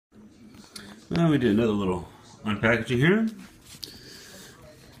Well, we did another little unpackaging here.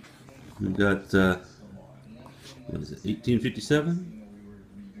 We've got, what is it, 1857?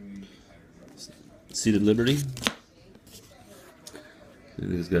 Seated Liberty.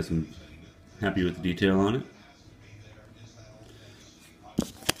 And it's got some, happy with the detail on it.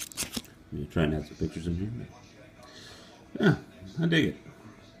 I'm trying to add some pictures in here. Yeah, I dig it.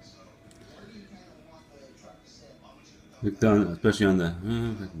 Looked on, especially on the,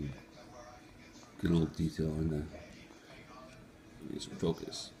 if I can get a little detail on the, get some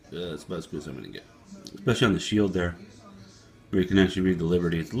focus. That's about as good as I'm going to get. Especially on the shield there, where you can actually read the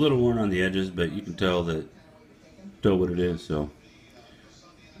Liberty. It's a little worn on the edges, but you can tell what it is. So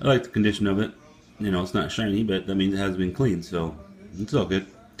I like the condition of it. You know, it's not shiny, but that means it has been cleaned, so it's all good.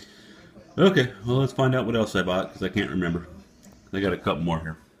 Okay, well, let's find out what else I bought, because I can't remember. I got a couple more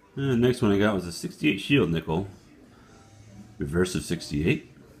here. And the next one I got was a 68 shield nickel. Reverse of 68.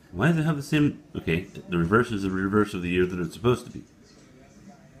 Why does it have the same? Okay, the reverse is the reverse of the year that it's supposed to be.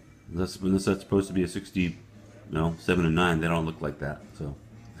 Unless that's supposed to be a 60, no, 7 and 9. They don't look like that. So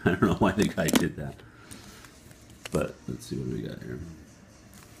I don't know why the guy did that. But let's see what we got here.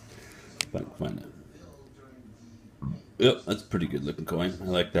 If I can find it. Yep, that's a pretty good looking coin. I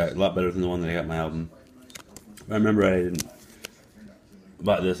like that a lot better than the one that I got in my album. I remember I didn't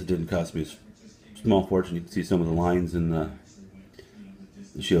bought this. It didn't cost me a small fortune. You can see some of the lines in the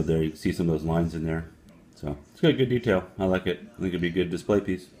shield there. You can see some of those lines in there. So it's got good detail. I like it. I think it'd be a good display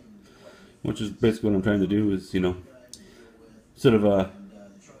piece. Which is basically what I'm trying to do is, you know, sort of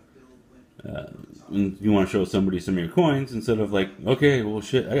when you want to show somebody some of your coins, instead of like, okay, well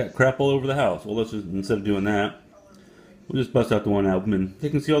shit, I got crap all over the house. Well, let's just, instead of doing that, we'll just bust out the one album and they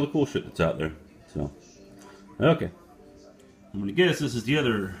can see all the cool shit that's out there. So, okay. I'm gonna guess this is the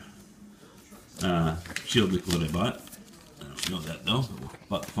other shield nickel that I bought. I don't know that though, but we're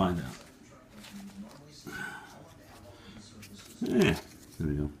about to find out. Yeah, there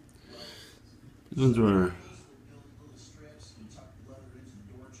we go. These ones were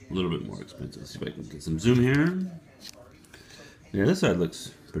a little bit more expensive. Let's see if I can get some zoom here. Yeah, this side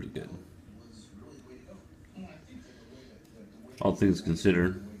looks pretty good. All things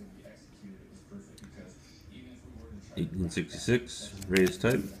considered. 1866 raised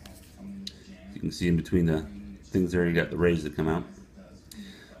type. You can see in between the things there, you got the rays that come out.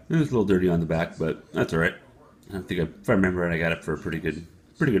 And it's a little dirty on the back, but that's alright. I think if I remember right, I got it for a pretty good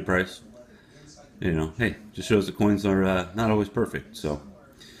price. You know, hey, just shows the coins are not always perfect. So,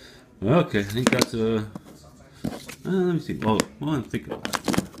 okay, I think that's let me see. Oh, well, I'm thinking about it.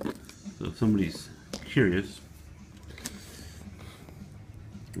 So, if somebody's curious,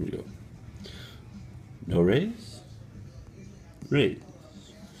 here we go. No rays, rays,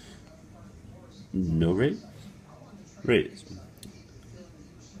 no rays, rays.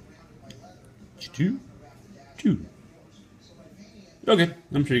 Two. Okay,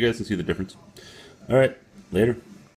 I'm sure you guys can see the difference. All right, later.